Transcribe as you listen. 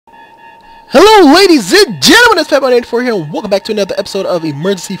Hello ladies and gentlemen, it's Mayberry here and welcome back to another episode of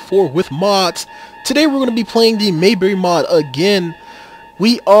Emergency 4 with Mods. Today we're going to be playing the Mayberry Mod again.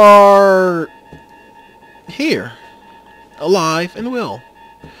 We are here, alive and well.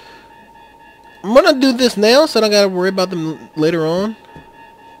 I'm going to do this now so I don't got to worry about them later on.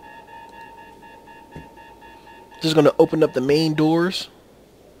 Just going to open up the main doors.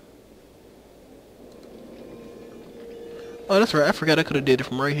 Oh, that's right, I forgot I could have did it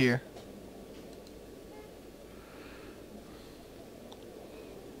from right here.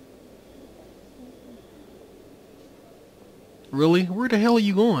 Really? Where the hell are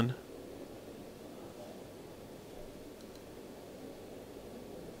you going?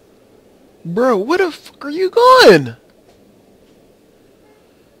 Bro, where the fuck are you going?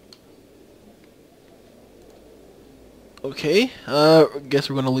 Okay, guess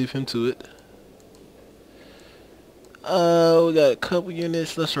we're gonna leave him to it. We got a couple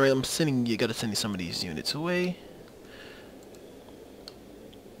units. That's right, gotta send some of these units away.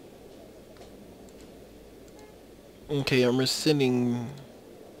 Okay, I'm rescinding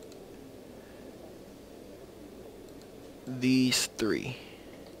these three.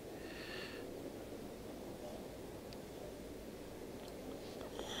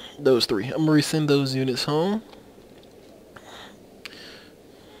 Those three. I'm gonna rescind those units home.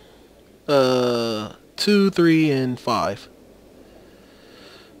 2, 3, and 5.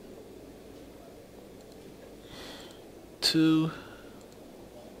 2,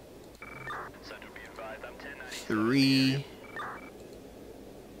 3,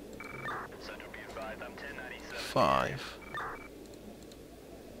 5.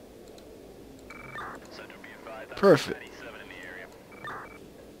 Perfect.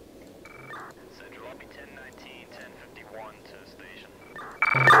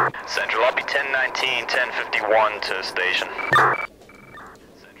 Central lobby 1019, 1051 to station.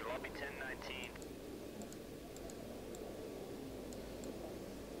 Central lobby 1019.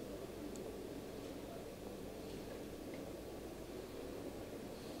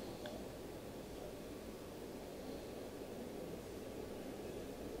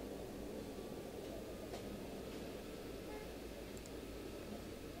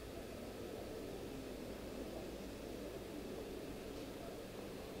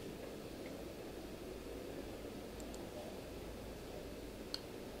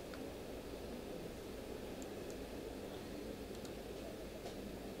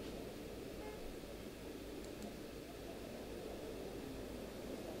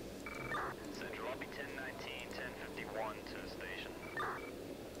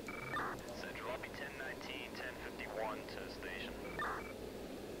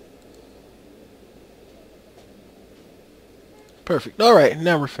 Perfect. Alright,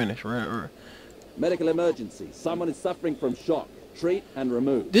 now we're finished. Right. Medical emergency. Someone is suffering from shock. Treat and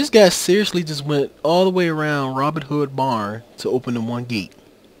remove. This guy seriously just went all the way around Robin Hood Barn to open the one gate.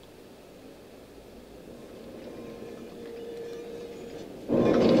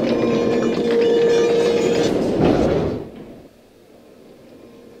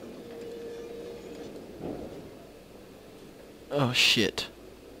 Oh shit.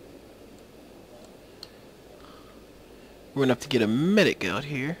 We're gonna have to get a medic out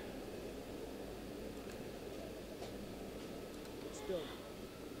here.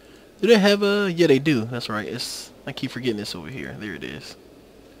 Do they have a... Yeah, they do. That's right. I keep forgetting this over here. There it is.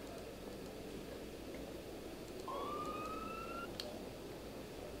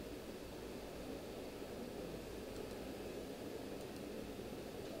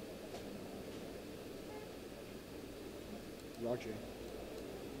 Roger.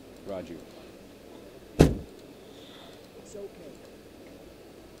 Roger. It's okay.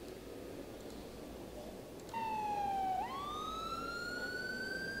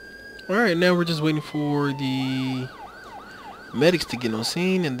 Alright, now we're just waiting for the medics to get on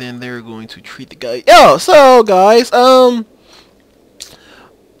scene, and then they're going to treat the guy. Yo, so guys, that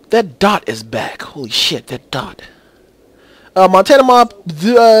dot is back. Holy shit, that dot. Montana Mod,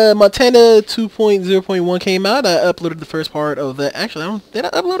 Montana 2.0.1 came out. I uploaded the first part of that. Actually, did I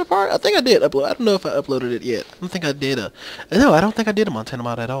upload a part? I think I did upload. I don't know if I uploaded it yet. I don't think I did no, I don't think I did a Montana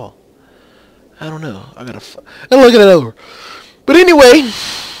Mod at all. I don't know. I gotta look it over. But anyway,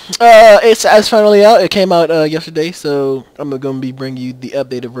 it's finally out. It came out yesterday, so I'm gonna be bringing you the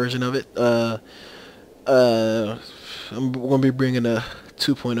updated version of it. I'm gonna be bringing a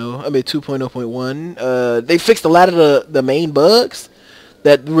 2.0.1. They fixed a lot of the main bugs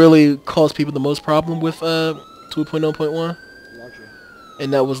that really caused people the most problem with 2.0.1.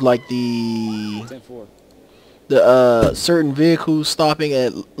 And that was like the certain vehicles stopping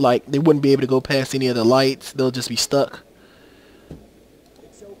at, like, they wouldn't be able to go past any of the lights. They'll just be stuck.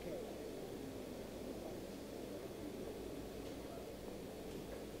 It's okay.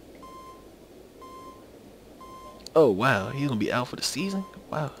 Oh wow, he's gonna be out for the season.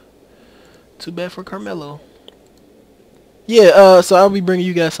 Wow, too bad for Carmelo. Yeah, so I'll be bringing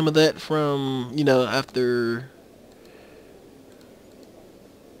you guys some of that from, after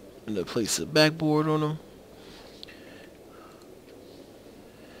place a backboard on them.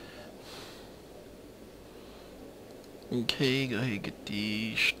 Okay, go ahead and get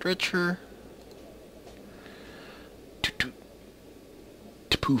the stretcher.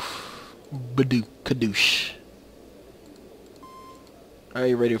 Poof. Badoo. Kadoosh. Are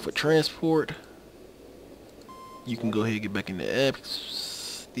you ready for transport? You can go ahead and get back in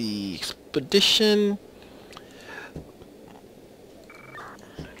the expedition.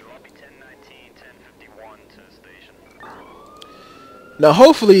 Now,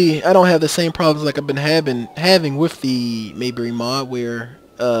 hopefully, I don't have the same problems like I've been having with the Mayberry Mod, where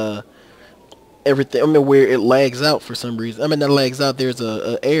everything. I mean, where it lags out for some reason. I mean, not lags out. There's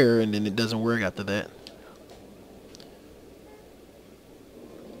a error, and then it doesn't work after that.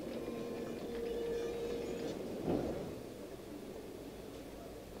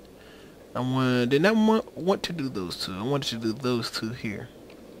 Did not want to do those two. I wanted to do those two here.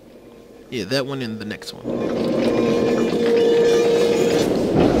 Yeah, that one and the next one.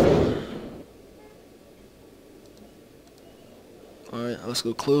 Alright, let's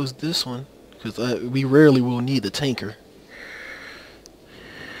go close this one, because we rarely will need the tanker.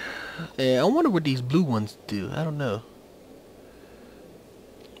 And I wonder what these blue ones do. I don't know.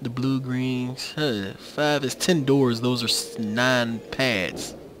 The blue greens. 5 is 10 doors. Those are 9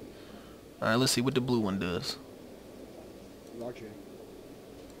 pads. Alright, let's see what the blue one does. Roger.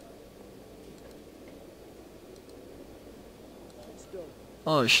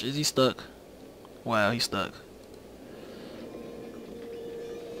 Oh, is he stuck? Wow, he's stuck.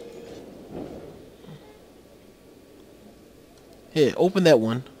 Here, open that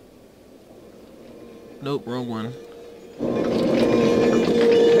one. Nope, wrong one.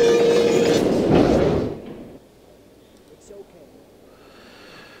 It's okay.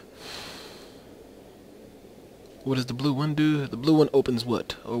 What does the blue one do? The blue one opens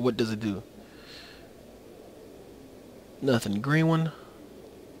what? Or what does it do? Nothing. Green one?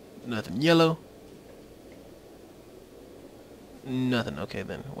 Nothing. Yellow? Nothing. Okay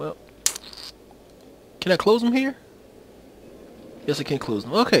then. Well, can I close them here? Yes, I can close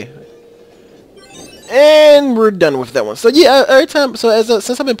them. Okay. And we're done with that one. So yeah, every time. So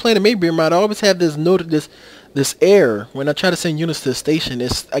since I've been playing the Mayberry Mod, I always have this this error when I try to send units to the station.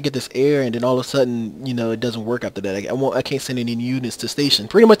 I get this error, and then all of a sudden, it doesn't work after that. I can't send any units to station.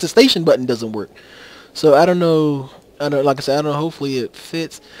 Pretty much the station button doesn't work. So I don't know. Like I said, I don't know. Hopefully it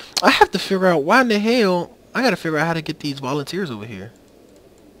fits. I have to figure out why in the hell. I got to figure out how to get these volunteers over here.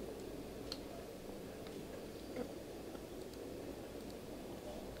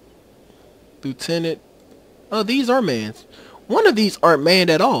 Lieutenant. Oh, these are manned. One of these aren't manned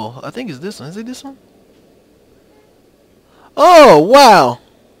at all. I think it's this one. Is it this one? Oh, wow.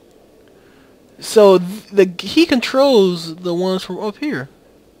 So he controls the ones from up here.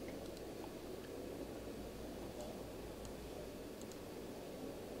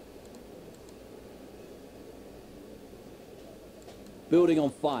 Building on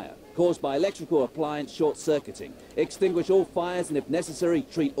fire, caused by electrical appliance short-circuiting. Extinguish all fires and if necessary,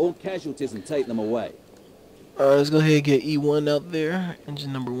 treat all casualties and take them away. Alright, let's go ahead and get E1 out there.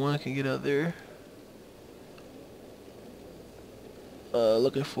 Engine number 1 can get out there.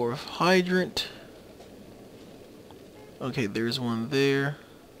 Looking for a hydrant. Okay, there's one there.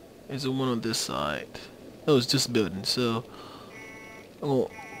 There's one on this side. Oh, it's just building. So I'm gonna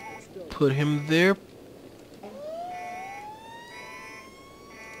put him there.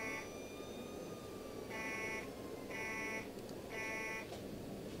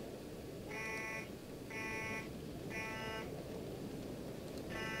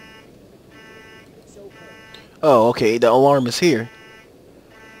 Oh, okay, the alarm is here.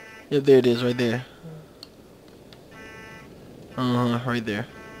 Yep, there it is, right there. Right there.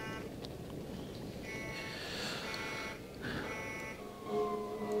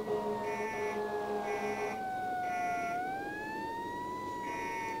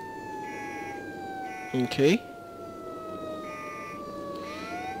 Okay.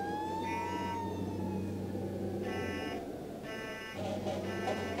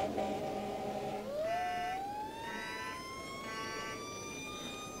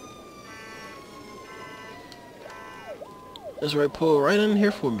 That's right, pull right in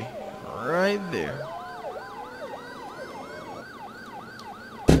here for me. Right there.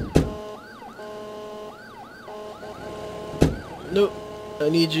 Nope. I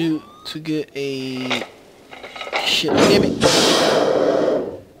need you to get a... Shit, damn it.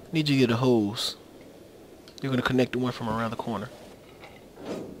 Need you to get a hose. You're gonna connect the one from around the corner.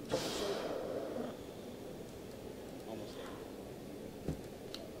 Almost there.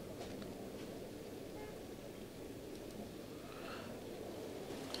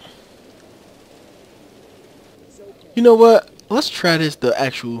 It's okay. You know what? Let's try this the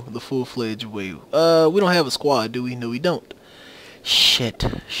full-fledged way. We don't have a squad, do we? No, we don't. Shit,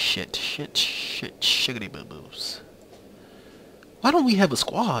 shiggity boo boos. Why don't we have a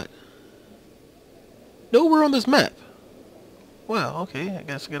squad? Nowhere on this map. Wow, okay, I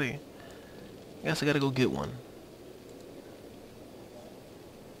guess I gotta go get one.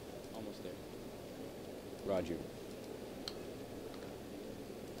 Almost there. Roger.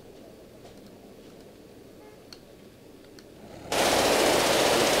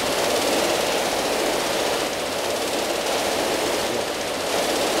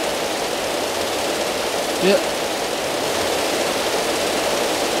 Yep.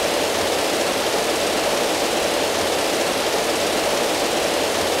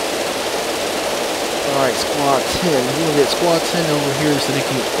 Alright, squad 10. We're gonna get squad 10 over here so they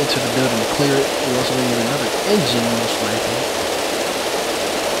can enter the building and clear it. We're also gonna get another engine most likely.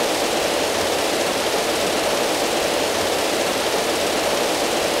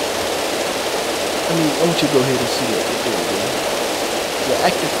 I want you to go ahead and see that. There we go. The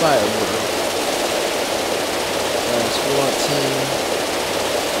active fire bro. Squad 10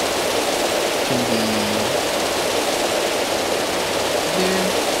 can be there.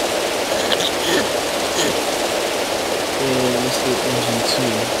 And let's get engine 2.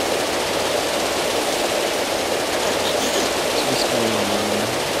 So what's going on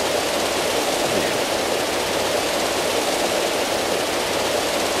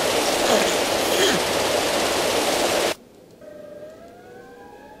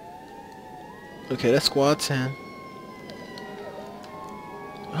there? Okay, that's squad 10.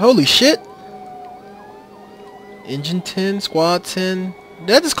 Holy shit! Engine 10, squad 10.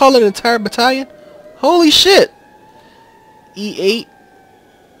 Did I just call it an entire battalion? Holy shit! E8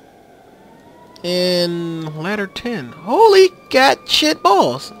 and ladder 10. Holy god shit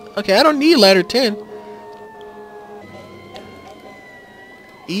balls! Okay, I don't need ladder 10.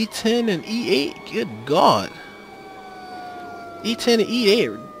 E10 and E8. Good god. E10 and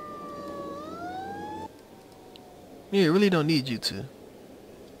E8. Yeah, really don't need you to.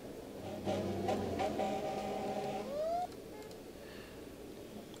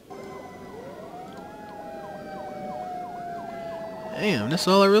 Damn, that's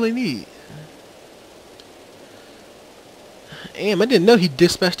all I really need. Damn, I didn't know he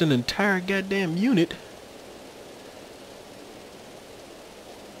dispatched an entire goddamn unit.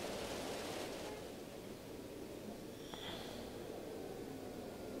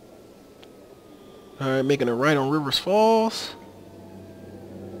 Alright, making a right on Rivers Falls.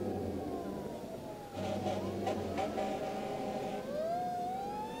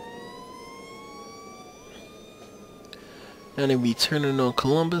 Now they be turning on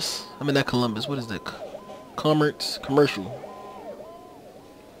Columbus. I mean, not Columbus. What is that? Commercial.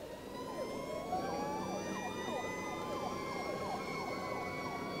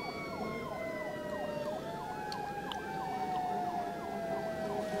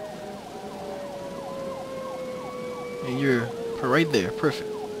 And you're right there.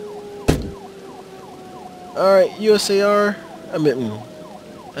 Perfect. Alright, USAR.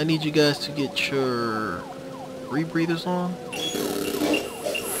 I need you guys to get your rebreathers on.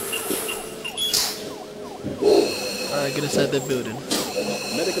 Alright, get inside that building.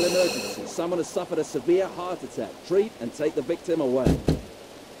 Medical emergency. Someone has suffered a severe heart attack. Treat and take the victim away.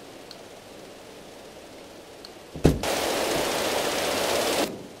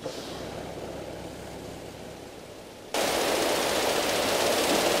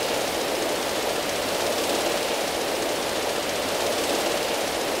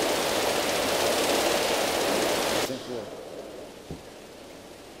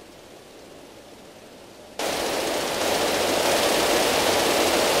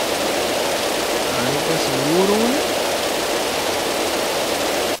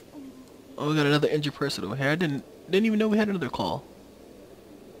 Oh, we got another injured person over here. I didn't even know we had another call.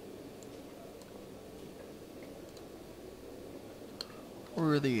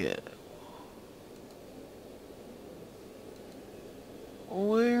 Where are they at?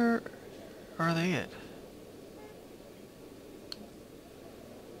 Where are they at?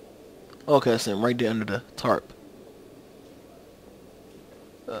 Okay, I see him right there under the tarp.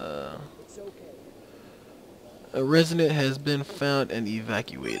 It's okay. A resident has been found and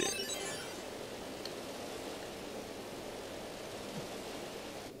evacuated.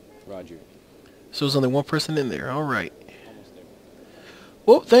 Roger. So there's only one person in there. Alright. Almost there.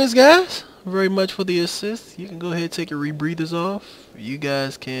 Well, thanks guys very much for the assist. You can go ahead and take your rebreathers off. You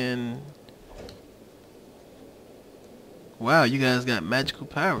guys can... Wow, you guys got magical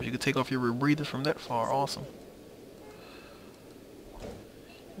powers. You can take off your rebreathers from that far. Awesome.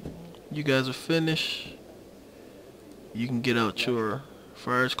 You guys are finished. You can get out your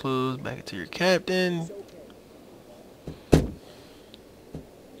fire's clothes, back into your captain.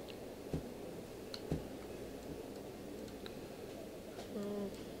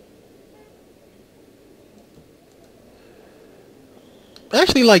 I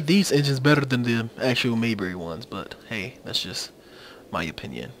actually like these engines better than the actual Mayberry ones, but hey, that's just my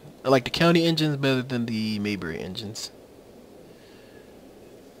opinion. I like the county engines better than the Mayberry engines.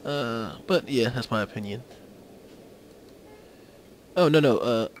 But yeah, that's my opinion. Oh,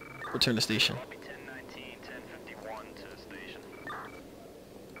 no, return to station. Lobby 1019, 1051 to station.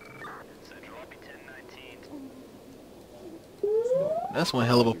 Central Lobby 1019. That's one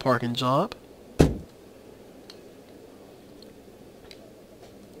hell of a parking job.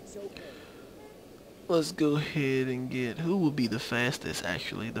 Let's go ahead and get... Who will be the fastest,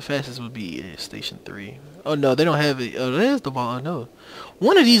 actually? The fastest would be Station 3. Oh, no, they don't have it. Oh, there's the vol... No.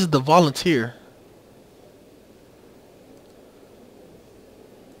 One of these is the volunteer.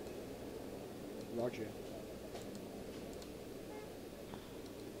 Roger.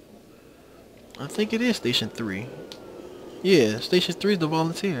 I think it is Station 3. Yeah, Station 3 is the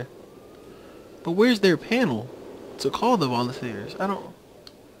volunteer. But where's their panel to call the volunteers? I don't...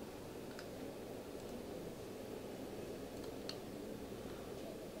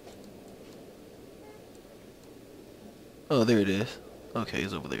 Oh, there it is. Okay,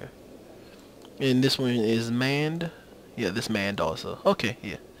 it's over there. And this one is manned. Yeah, this manned also. Okay,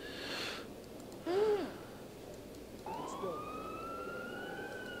 yeah.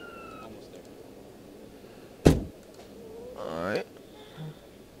 Almost there. Alright.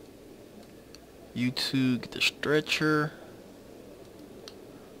 You two get the stretcher.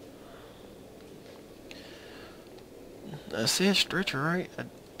 I said stretcher, right? I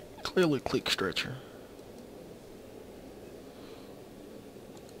clearly clicked stretcher.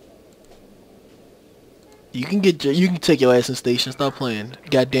 You can take your ass in station. Stop playing.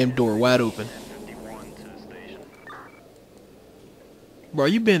 Goddamn door wide open. 1051 to station. Bro,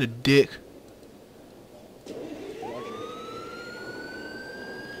 you been a dick.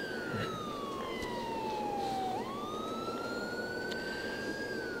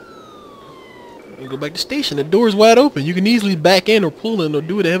 You go back to station. The door's wide open. You can easily back in or pull in or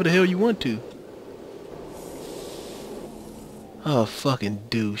do whatever the hell you want to. Oh, fucking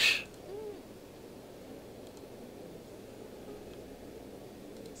douche.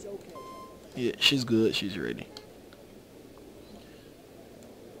 Yeah, she's good. She's ready.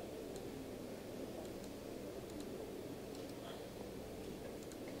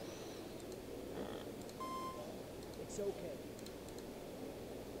 It's okay.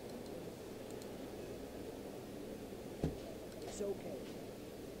 It's okay.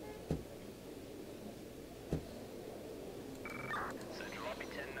 Central Lobby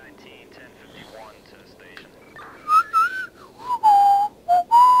 1019, 1051 to station.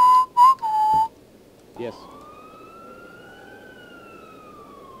 Yes.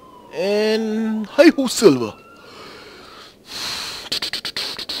 And hi-ho Silver.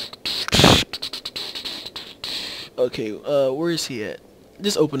 Okay, where is he at?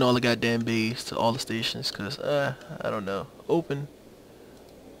 Just open all the goddamn bays to all the stations, cause I don't know. Open.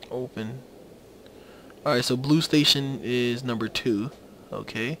 Alright, so blue station is number 2.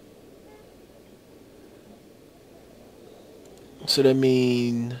 Okay. So that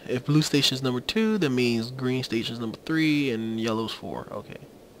means if blue station is number 2, that means green station is number 3 and yellow's 4. Okay.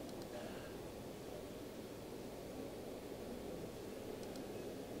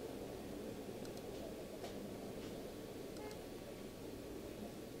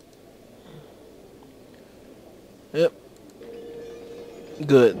 Yep.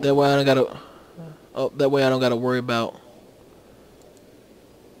 Good. That way I don't gotta. Oh, that way I don't gotta worry about.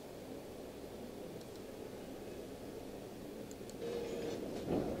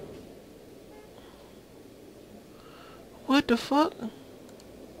 What the fuck?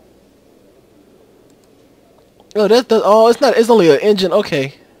 Oh, that's the. Oh, it's not. It's only an engine.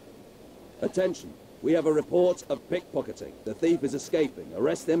 Okay. Attention. We have a report of pickpocketing. The thief is escaping.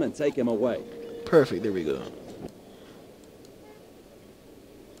 Arrest him and take him away. Perfect. There we go.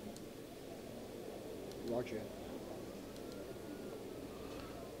 Roger.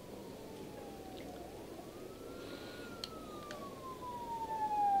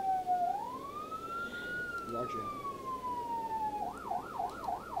 Roger.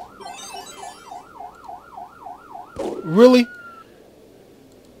 Really?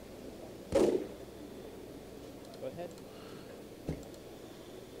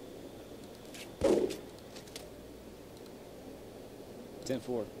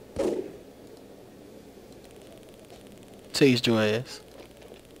 10-4. Taste your ass.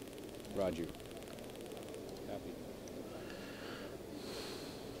 Roger. Copy.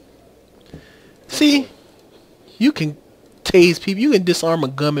 See, you can tase people. You can disarm a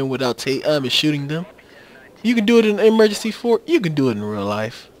gunman without shooting them. You can do it in emergency fort. You can do it in real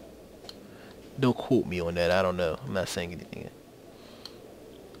life. Don't quote me on that. I don't know. I'm not saying anything.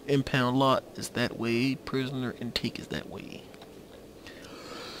 Impound lot is that way. Prisoner intake is that way.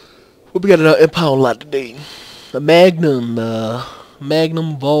 What we got in our impound lot today? A Magnum.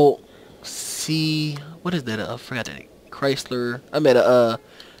 Magnum Vault. C. What is that? I forgot that. Chrysler. I meant a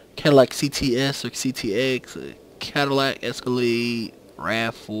Cadillac CTS or CTX. A Cadillac Escalade.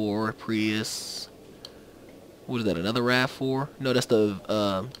 RAV4. Prius. What is that? Another RAV4? No, that's the.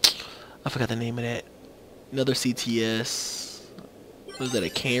 I forgot the name of that. Another CTS. What is that? A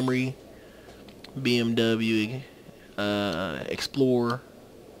Camry. BMW. Explorer.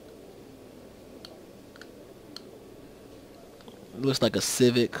 Looks like a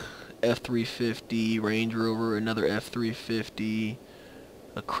Civic, F350, Range Rover, another F350,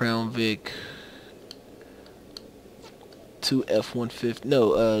 a Crown Vic, two F-150,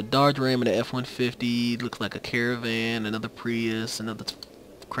 no, Dodge Ram and an F-150, looks like a Caravan, another Prius, another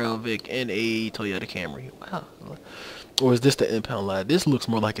Crown Vic, and a Toyota Camry. Wow. Or is this the impound lot? This looks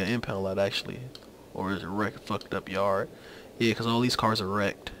more like an impound lot, actually. Or is it a fucked up yard? Yeah, because all these cars are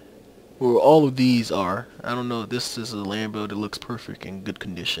wrecked. Well, all of these are. I don't know. This is a Lambo that looks perfect in good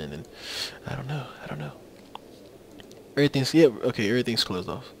condition, and I don't know. Everything's okay. Everything's closed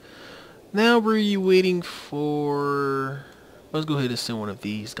off. Now we're waiting for. Let's go ahead and send one of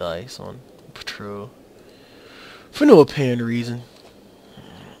these guys on patrol for no apparent reason.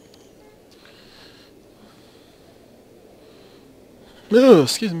 Oh,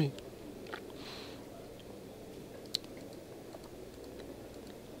 excuse me.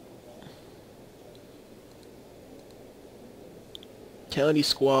 County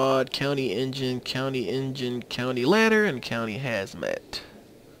squad, county engine, county ladder, and county hazmat.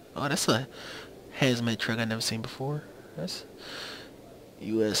 Oh, that's a hazmat truck I've never seen before. That's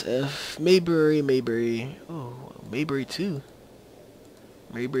USF, Mayberry. Oh, Mayberry 2.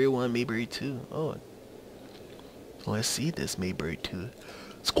 Mayberry 1, Mayberry 2. Oh, let's see this Mayberry 2.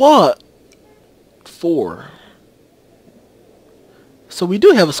 Squad 4. So we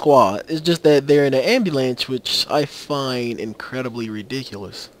do have a squad. It's just that they're in an ambulance, which I find incredibly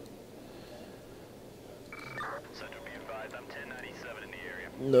ridiculous. Central, be advised, I'm 1097 in the area.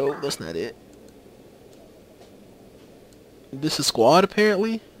 No, that's not it. This is squad,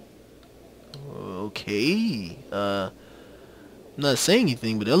 apparently. Okay. I'm not saying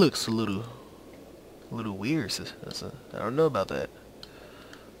anything, but that looks a little weird. I don't know about that.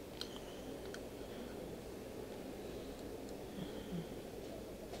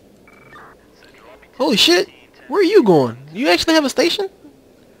 Holy shit! Where are you going? You actually have a station?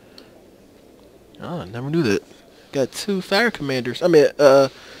 Oh, I never knew that. Got 2 fire commanders. I mean, I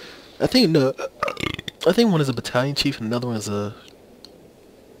think one is a battalion chief and another one is a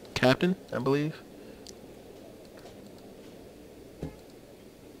captain, I believe.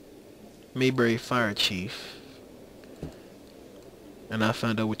 Mayberry fire chief. And I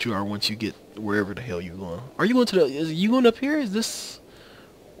found out what you are once you get wherever the hell you're going. Are you going to is you going up here? Is this...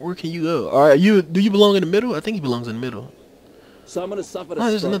 Where can you go? Alright, do you belong in the middle? I think he belongs in the middle. Someone has suffered a Oh,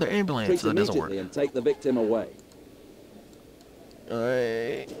 there's stroke. another ambulance, Treat so that doesn't immediately work. and take the victim away.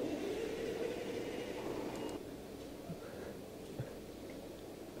 Alright.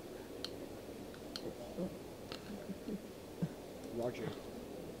 Roger.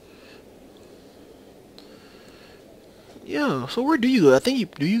 Yeah, so where do you go? I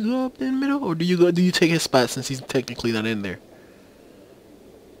think do you go up in the middle, or do you take his spot since he's technically not in there?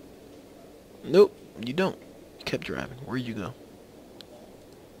 Nope, you don't. You kept driving. Where you go?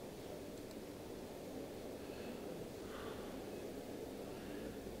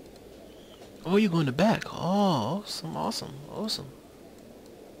 Oh, you go in the back. Oh, awesome.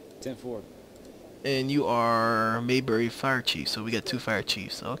 10-4. And you are Mayberry fire chief, so we got 2 fire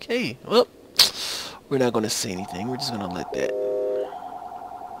chiefs. Okay, well, we're not going to say anything. We're just going to let that.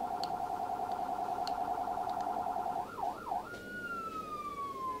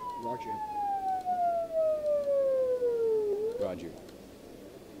 Roger. Roger.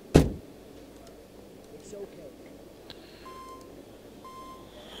 It's okay.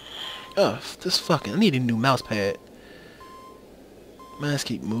 Oh, this fucking... I need a new mouse pad. Mine's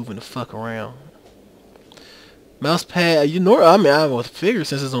keep moving the fuck around. Mouse pad, you know, I mean, I would figure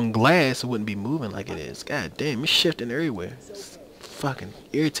since it's on glass, it wouldn't be moving like it is. God damn, it's shifting everywhere. It's fucking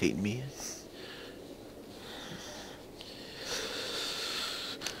irritating me.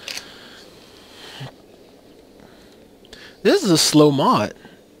 This is a slow mod.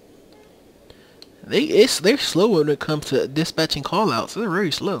 They're slow when it comes to dispatching callouts. They're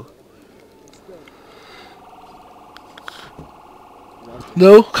very slow. Roger.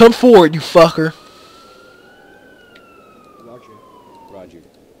 No, come forward, you fucker. Roger. Roger.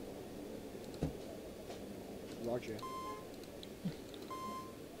 Roger.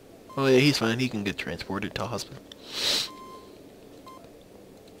 Oh yeah, he's fine. He can get transported to hospital.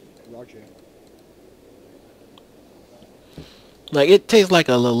 Roger. Like it takes like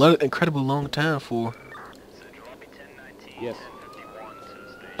a incredible long time for. Central Lobby 1019, Yes. 1051 to station.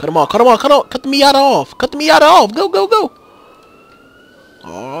 Cut him off! Cut him off! Cut off! Cut the Miata off! Cut the Miata off! Go! Go! Go!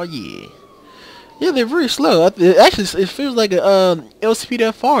 Oh yeah. Yeah, they're very slow. Actually, it feels like a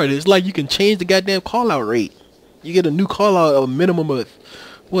LCPDFR. It's like you can change the goddamn call out rate. You get a new call out a minimum of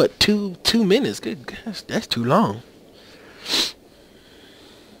what, two minutes? Good gosh, that's too long.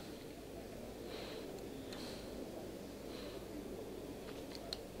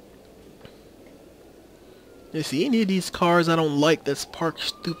 You see any of these cars I don't like that's parked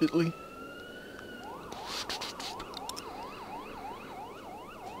stupidly?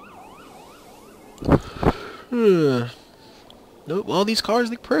 Nope, all these cars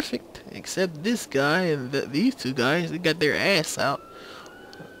look perfect except this guy and these two guys. They got their ass out.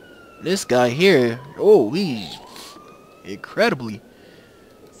 This guy here, oh, he's incredibly.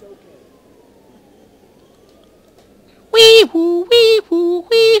 It's okay. Wee hoo, wee hoo,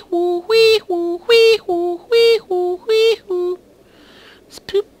 wee hoo, wee hoo, wee hoo, wee hoo, wee hoo.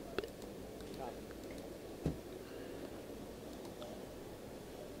 Spoop.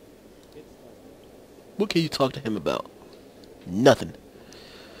 What can you talk to him about? Nothing.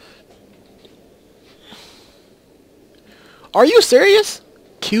 Are you serious?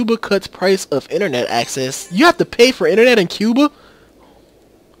 Cuba cuts price of internet access. You have to pay for internet in Cuba?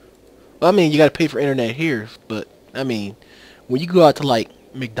 Well, I mean, you gotta pay for internet here, but I mean, when you go out to like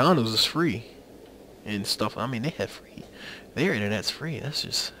McDonald's, it's free and stuff. I mean, they have free. Their internet's free. That's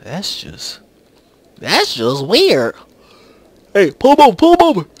just weird. Hey, pull him over, pull him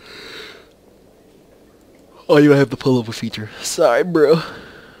over. Oh, you don't have the pullover feature. Sorry, bro.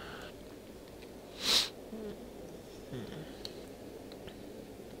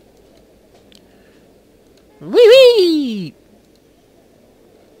 Wee wee.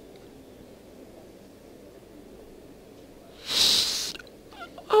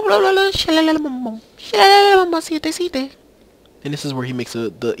 Oh, blah, blah, blah. Shalalala, shalalala, siete, siete. And this is where he makes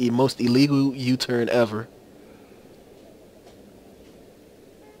the most illegal U-turn ever.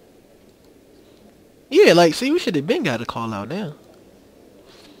 Yeah, like, see, we should have been got a call out now.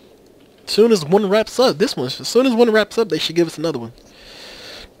 Soon as one wraps up, as soon as one wraps up, they should give us another one.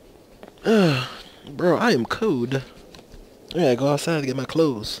 Bro, I am cold. I gotta go outside to get my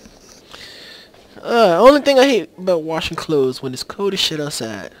clothes. Only thing I hate about washing clothes when it's cold as shit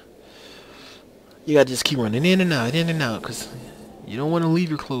outside. You gotta just keep running in and out, cause you don't want to leave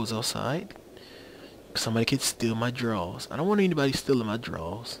your clothes outside. Somebody could steal my drawers. I don't want anybody stealing my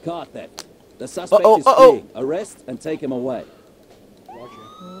drawers. Car theft. The suspect is fleeing. Arrest and take him away. Roger.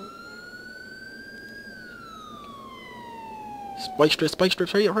 Spike strips,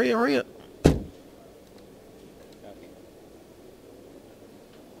 hurry up, hurry up, hurry up.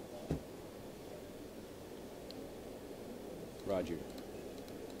 Roger.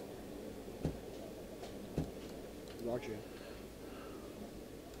 Roger.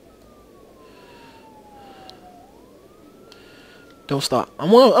 Don't stop. I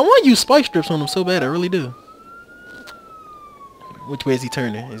want to use spike strips on him so bad. I really do. Which way is he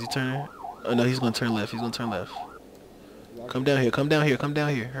turning? Is he turning? Oh no, he's gonna turn left. He's gonna turn left. Roger. Come down here. Come down here. Come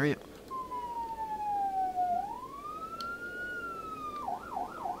down here. Hurry up.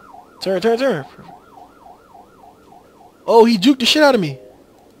 Turn. Oh, he juked the shit out of me.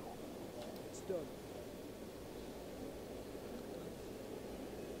 It's done.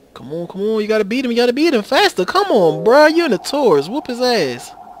 Come on. You gotta beat him. Faster. Come on, bro. You're in the tours. Whoop his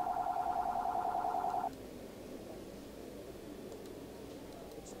ass.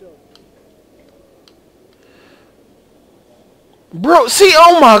 It's done. Bro, see,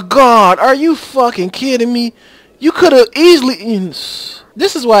 oh my god. Are you fucking kidding me? You could have easily...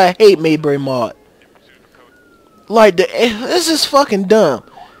 This is why I hate Mayberry Mod. Like, this is fucking dumb.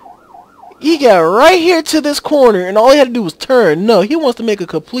 He got right here to this corner, and all he had to do was turn. No, he wants to make a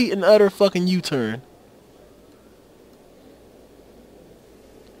complete and utter fucking U-turn.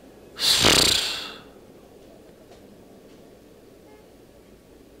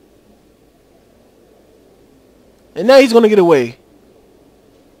 And now he's gonna get away.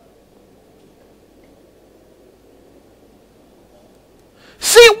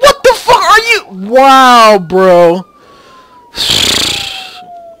 See, what the fuck are you? Wow, bro.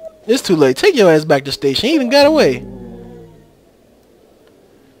 It's too late. Take your ass back to station. He even got away.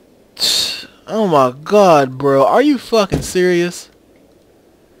 Oh my god, bro. Are you fucking serious?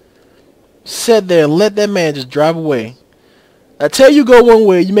 Sit there and let that man just drive away. I tell you go one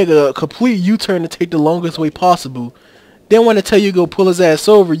way, you make a complete U-turn to take the longest way possible. Then when I tell you go pull his ass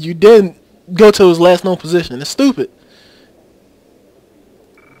over, you then go to his last known position. It's stupid.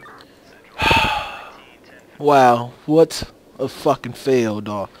 Wow, what a fucking fail,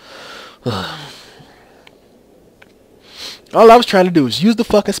 dog. All I was trying to do was use the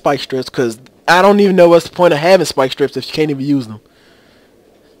fucking spike strips, because I don't even know what's the point of having spike strips if you can't even use them.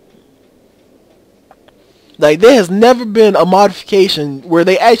 Like, there has never been a modification where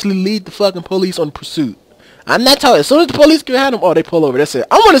they actually lead the fucking police on pursuit. I'm not talking, as soon as the police get at them, oh, they pull over. That's it.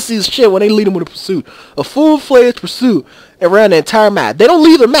 I want to see this shit when they lead them with a pursuit. A full-fledged pursuit around the entire map. They don't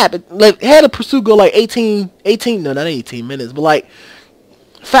leave the map. Like, had a pursuit go like 18, no, not 18 minutes, but like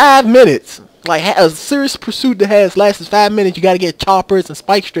 5 minutes. Like, a serious pursuit that has lasted 5 minutes, you gotta get choppers and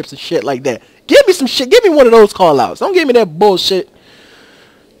spike strips and shit like that. Give me some shit. Give me one of those call-outs. Don't give me that bullshit.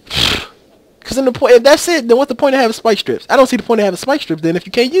 Because if that's it, then what's the point of having spike strips? I don't see the point of having spike strips then if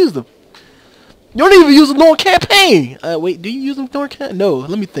you can't use them. You don't even use them during campaign. Wait, do you use them during campaign? No,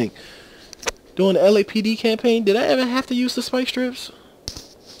 let me think. During the LAPD campaign, did I ever have to use the spike strips?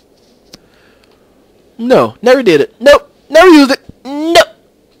 No, never did it. Nope, never used it. Nope.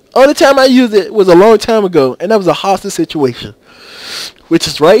 Only time I used it was a long time ago, and that was a hostage situation. Which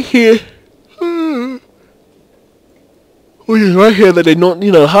is right here. Which is right here that they don't,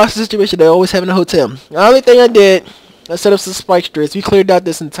 you know, hostage situation they always have in a hotel. The only thing I did, I set up some spike strips. We cleared out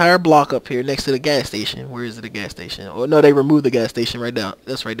this entire block up here next to the gas station. Where is it, the gas station? Oh, no, they removed the gas station right now.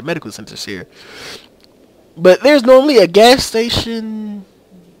 That's right, the medical center's here. But there's normally a gas station.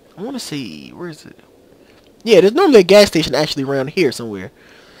 I want to see, where is it? Yeah, there's normally a gas station actually around here somewhere.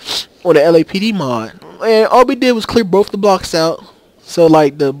 On the LAPD mod. And all we did was clear both the blocks out. So,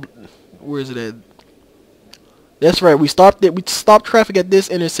 like, where is it at? That's right. We stopped it. We stopped traffic at this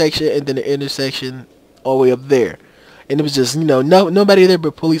intersection and then the intersection all the way up there. And it was just, you know, nobody there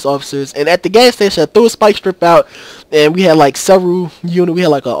but police officers. And at the gas station, I threw a spike strip out, and we had like several units. We had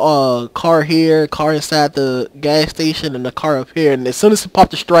like a car here, car inside the gas station, and a car up here. And as soon as it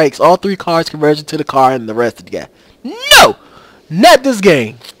popped the strikes, all 3 cars converged to the car, and the rest of the guy. No, not this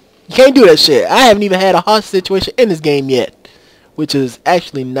game. You can't do that shit. I haven't even had a hostage situation in this game yet. Which is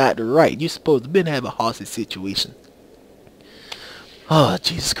actually not right. You're supposed to have a hostage situation. Oh,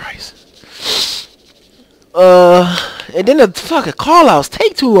 Jesus Christ. And then the fucking call-outs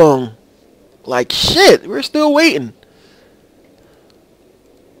take too long. Like, shit, we're still waiting.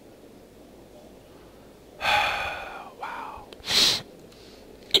 Wow.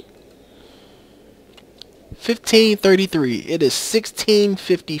 15:33. It is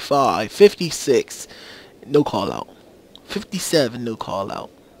 16:55. 56. No call-out. 57, no call out.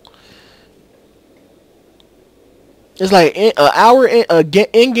 It's like an hour,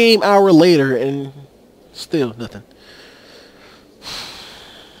 in-game hour later, and still nothing.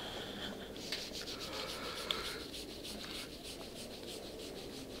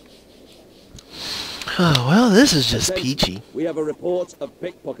 Oh, well, this is just peachy. We have a report of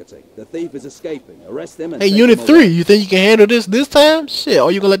pickpocketing. The thief is escaping. Arrest him and Hey, take Unit him 3, away. you think you can handle this time? Shit,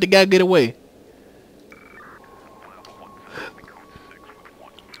 or you gonna let the guy get away?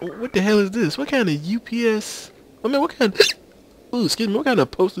 What the hell is this? What kind of UPS? I mean, what kind of... Ooh, excuse me, what kind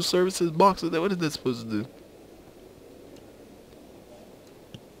of postal services box is that? What is that supposed to do?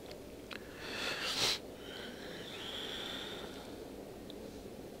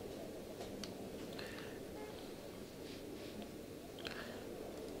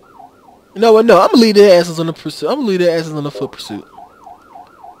 No, no, I'm gonna leave their asses on the pursuit. I'm gonna leave their asses on the foot pursuit.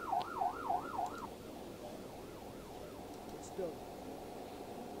 It's done.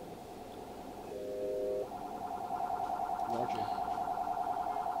 Roger.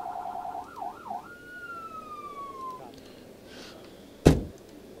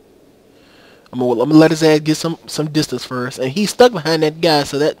 I'm gonna let his ass get some distance first, and he's stuck behind that guy,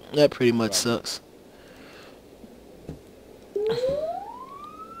 so that pretty much sucks. It's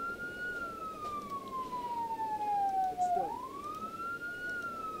done.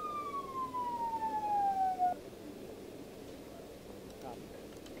 Copy.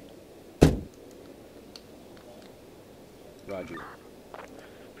 Roger.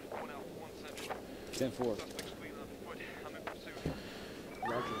 10-4. I'm in pursuit.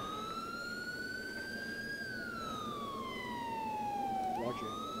 Roger.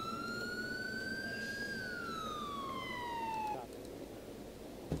 Roger. Copy.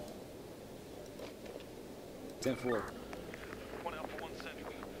 10-4.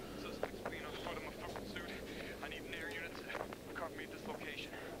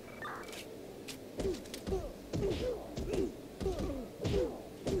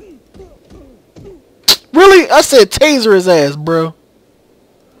 I said taser his ass, bro.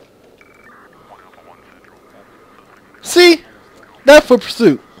 See? That for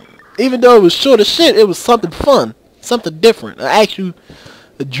pursuit. Even though it was short as shit, it was something fun. Something different. An actual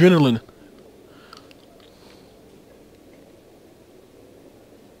adrenaline.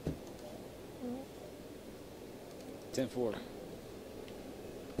 Ten-4.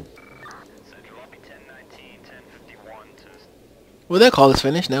 Central lobby 1019, 1051 to... Well, that call is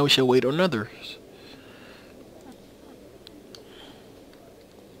finished. Now we shall wait on others.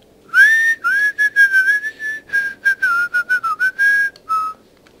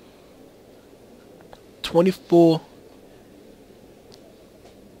 $24.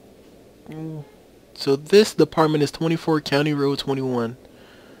 So this department is 24 County Road 21,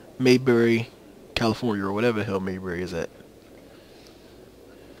 Mayberry, California, or whatever the hell Mayberry is at.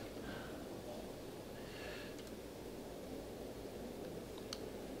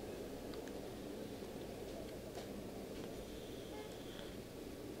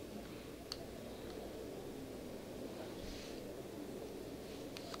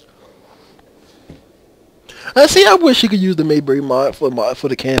 See, I wish you could use the Mayberry mod for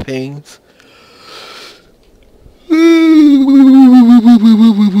the campaigns.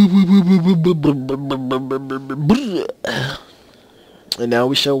 And now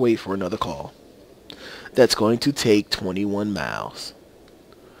we shall wait for another call. That's going to take 21 miles.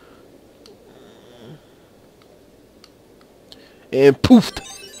 And poofed.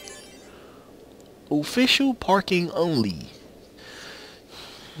 Official parking only.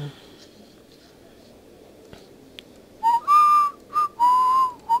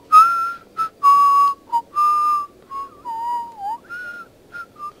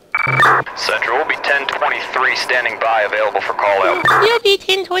 Central will be 1023 standing by, available for call out. You'll be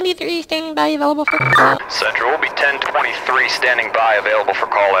 1023 standing by, available for call. Central will be 1023 standing by, available for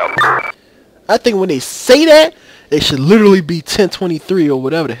call out. I think when they say that, it should literally be 1023 or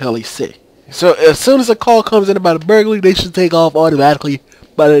whatever the hell they say. So as soon as a call comes in about a burglary, they should take off automatically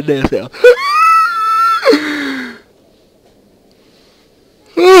by the damn self.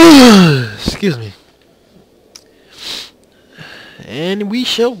 Excuse me. And we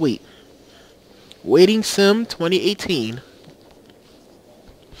shall wait. Waiting Sim 2018.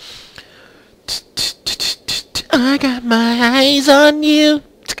 I got my eyes on you.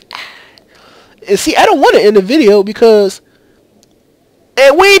 And see, I don't want to end the video because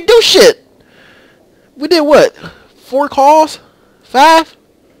and we ain't do shit. We did what? 4 calls? 5?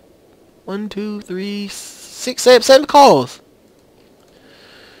 1, 2, 3, 6, 7 calls.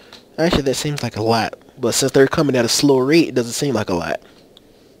 Actually, that seems like a lot. But since they're coming at a slow rate, it doesn't seem like a lot.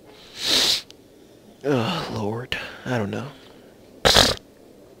 Oh, Lord. I don't know.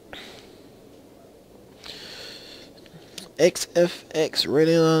 XFX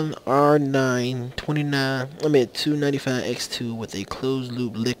Radeon R9 295 X2 with a closed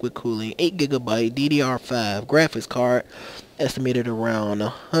loop liquid cooling 8GB DDR5 graphics card estimated around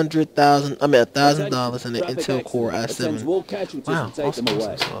 $1,000 and an Intel Core i7. Wow, awesome.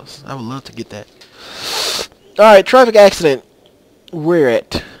 I would love to get that. Alright, traffic accident. We're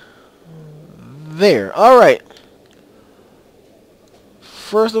at there. Alright.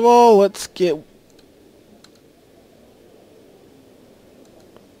 First of all, let's get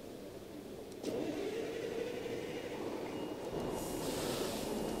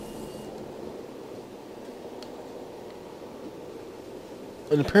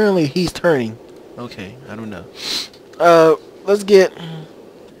and apparently he's turning. Okay, I don't know. Let's get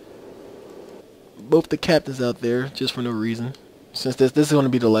both the captains out there just for no reason. Since this is going to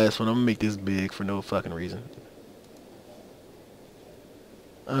be the last one, I'm going to make this big for no fucking reason.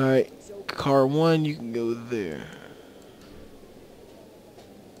 Alright, car 1, you can go there.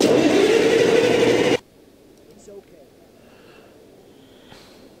 It's okay.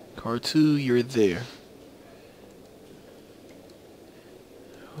 Car 2, you're there.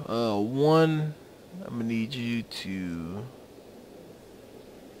 1, I'm going to need you to...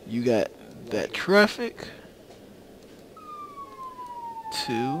 You got that traffic.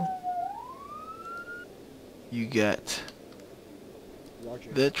 2, you got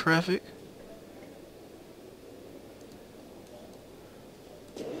Roger. that traffic.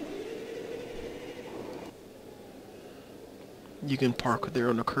 You can park there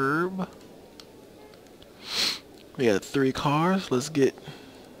on the curb. We got 3 cars. Let's get...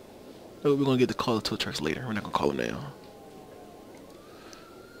 Oh, we're going to get the call the tow trucks later. We're not going to call them now.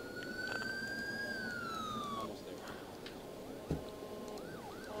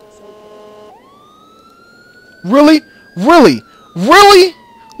 Really? Really? Really?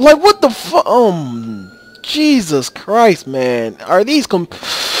 Like, what the fuck? Jesus Christ, man. Are these are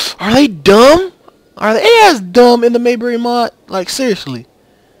they dumb? Are they as dumb in the Mayberry mod? Like, seriously.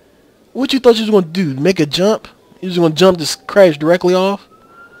 What you thought you was going to do? Make a jump? You was going to jump, just crash directly off?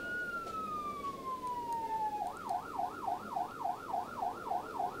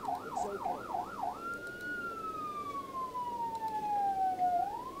 It's okay.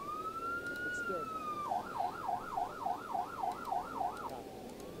 It's done.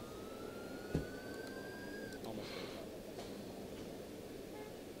 Almost there.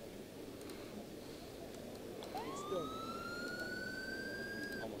 It's done.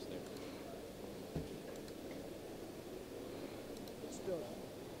 Almost there. It's done.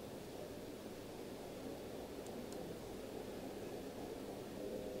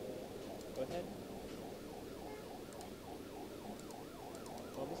 Go ahead.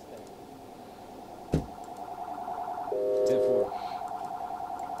 Almost there. 10-4.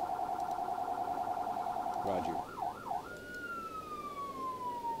 Roger.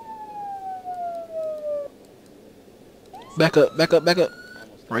 Back up, back up, back up.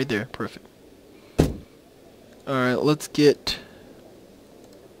 Right there, perfect. Alright, let's get...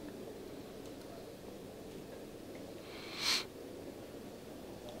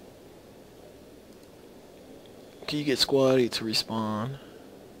 Can you get squad 8 to respawn?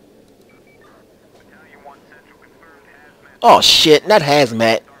 Battalion 1 Central confirmed hazmat. Oh shit, not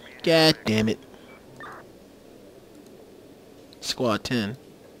hazmat. God damn it. Squad 10.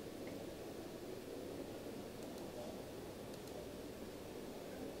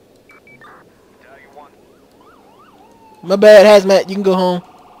 Battalion 1. My bad, hazmat. You can go home.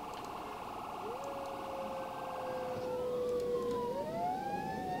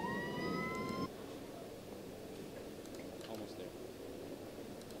 Almost there.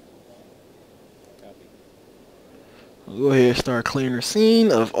 Copy. We'll go ahead and start clearing the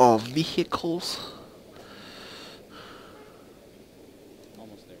scene of all vehicles.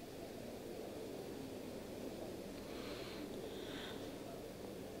 Almost there.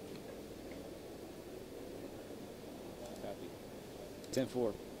 Copy.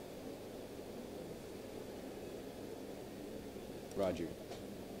 10-4. Roger.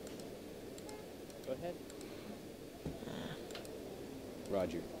 Go ahead.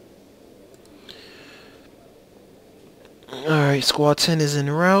 Roger. Alright, squad 10 is en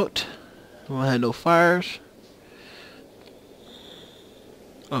route. We won't have no fires.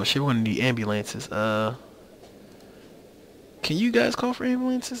 Oh shit, we're gonna need ambulances. Can you guys call for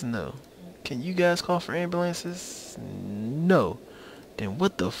ambulances? No. Can you guys call for ambulances? No. Then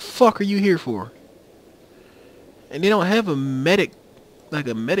what the fuck are you here for? And they don't have a medic, like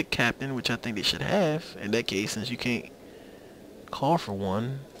a medic captain, which I think they should have. In that case, since you can't call for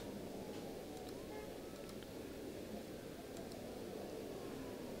one.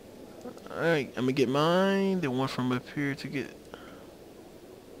 Alright, I'm gonna get mine. Then one from up here to get...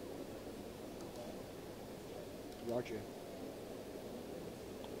 Roger.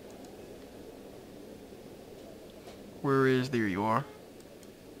 Where is... There you are.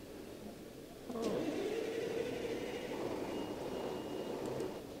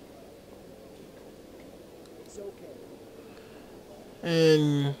 It's okay.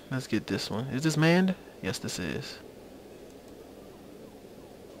 And let's get this one. Is this manned? Yes, this is.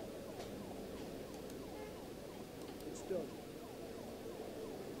 It's done.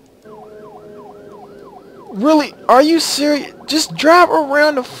 Really? Are you serious? Just drive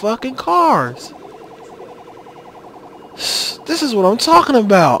around the fucking cars. This is what I'm talking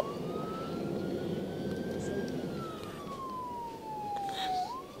about.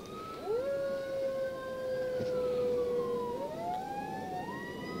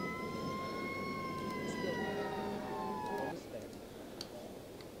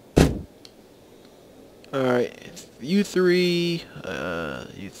 Alright, U3,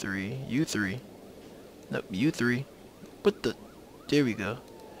 U3. Nope, U3. What the? There we go.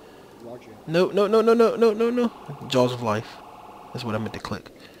 Roger. No. Jaws of Life. That's what I meant to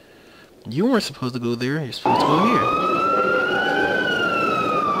click. You weren't supposed to go there. You're supposed to go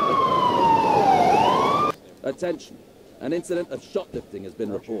here. Attention. An incident of shoplifting has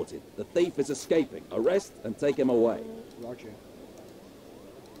been reported. The thief is escaping. Arrest and take him away. Roger.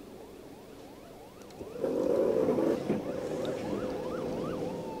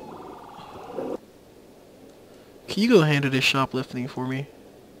 Can you go handle this shoplifting for me?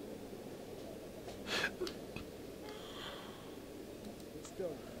 It's done.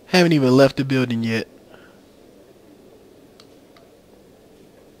 Haven't even left the building yet.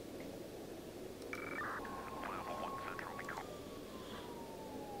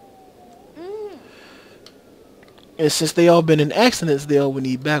 And since they all been in accidents, they all would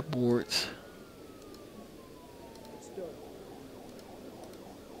need backboards. It's done.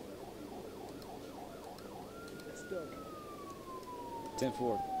 still.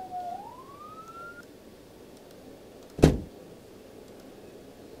 10-4.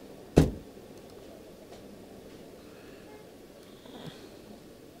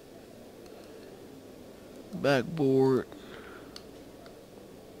 Backboard.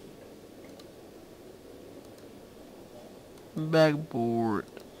 Backboard.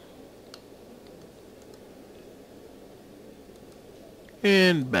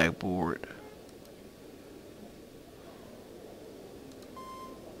 And backboard.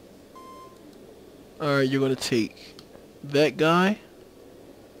 Alright, you're gonna take that guy.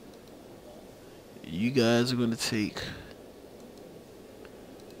 You guys are gonna take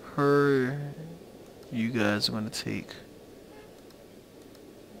her. You guys are gonna take.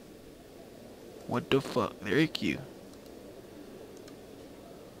 What the fuck? There you.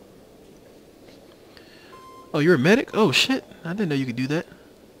 Oh, you're a medic? Oh shit. I didn't know you could do that.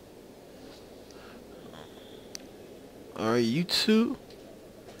 Alright, you two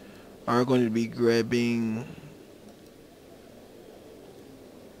are going to be grabbing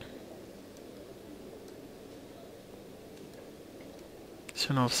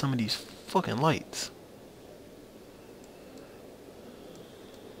turn off some of these fucking lights.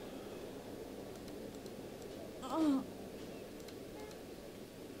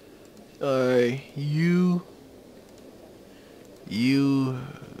 Alright, you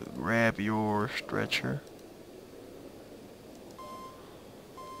grab your stretcher.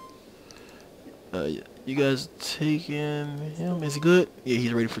 You guys taking him? Is he good? Yeah,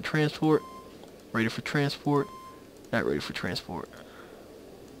 he's ready for transport. Ready for transport. Not ready for transport.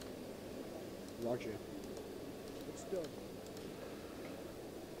 Roger. Still.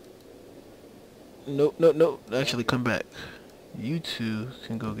 Nope, nope, nope. Actually, come back. You two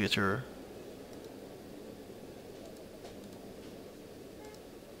can go get your.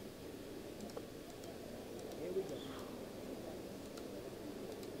 Here we go.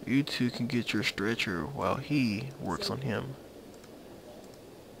 You two can get your stretcher while he works on him.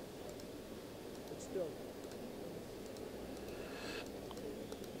 Still.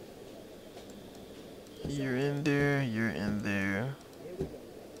 You're in there. You're in there. Here we go.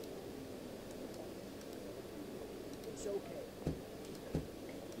 It's okay.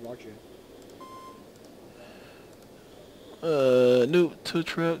 Roger. Nope. 2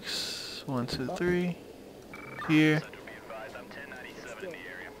 trucks. 1, 2, 3. Here. Center, be advised, I'm 1097 in the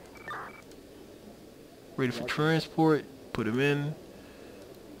area. Ready for transport. Put him in.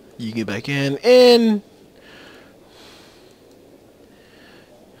 You get back in. And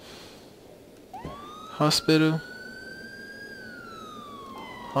hospital.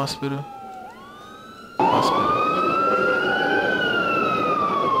 Hospital. Hospital.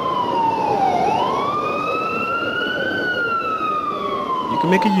 You can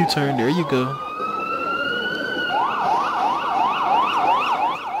make a U-turn. There you go.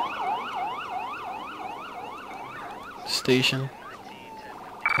 Station.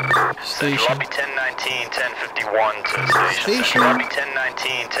 Station. Copy 1019, 1051 to station. Station. Copy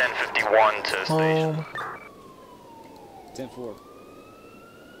 1019, 1051 to station. Home. 10-4.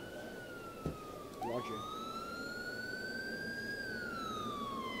 Roger.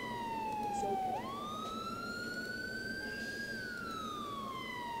 It's okay.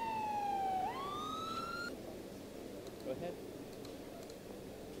 Go ahead.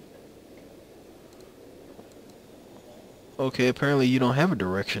 Okay, apparently you don't have a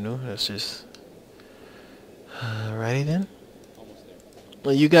directional. That's just... Alrighty then. Almost there.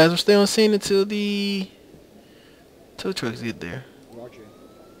 Well, you guys will stay on scene until the tow trucks get there. Roger.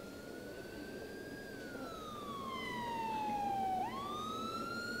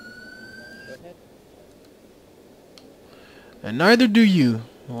 Go ahead. And neither do you.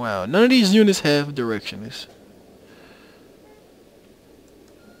 Wow, none of these units have directionals.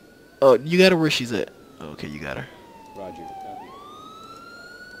 Oh, you got her where she's at. Okay, you got her. Roger. Copy.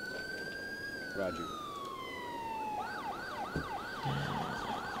 Roger.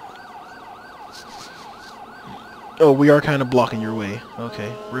 Oh, we are kind of blocking your way.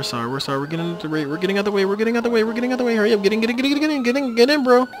 Okay, we're sorry. We're sorry. We're getting out the way. We're getting out the way. We're getting out the way. We're getting out the way. Hurry up! Get in,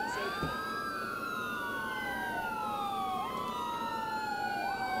 bro.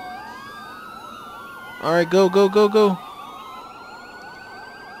 All right, go.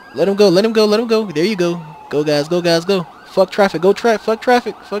 Let him go. Let him go. There you go. Go, guys. Go. Fuck traffic. Fuck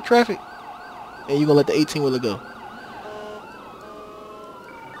traffic. And you gonna let the 18-wheeler go. Copy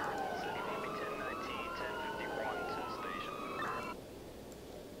 1019, 1051 to station.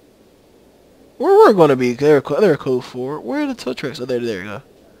 Where we're gonna be? They're code 4. Where are the tow trucks? Oh, there you go.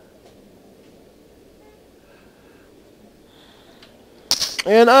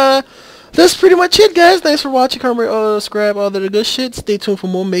 And That's pretty much it, guys. Thanks for watching. Comment, subscribe, all the good shit. Stay tuned for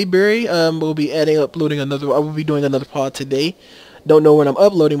more Mayberry. We'll be uploading another. I will be doing another pod today. Don't know when I'm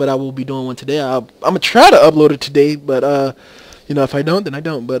uploading, but I will be doing one today. I'm gonna try to upload it today, but you know, if I don't, then I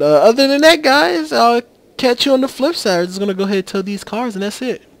don't. But other than that, guys, I'll catch you on the flip side. I'm just gonna go ahead and tow these cars, and that's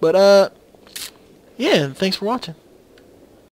it. But yeah, thanks for watching.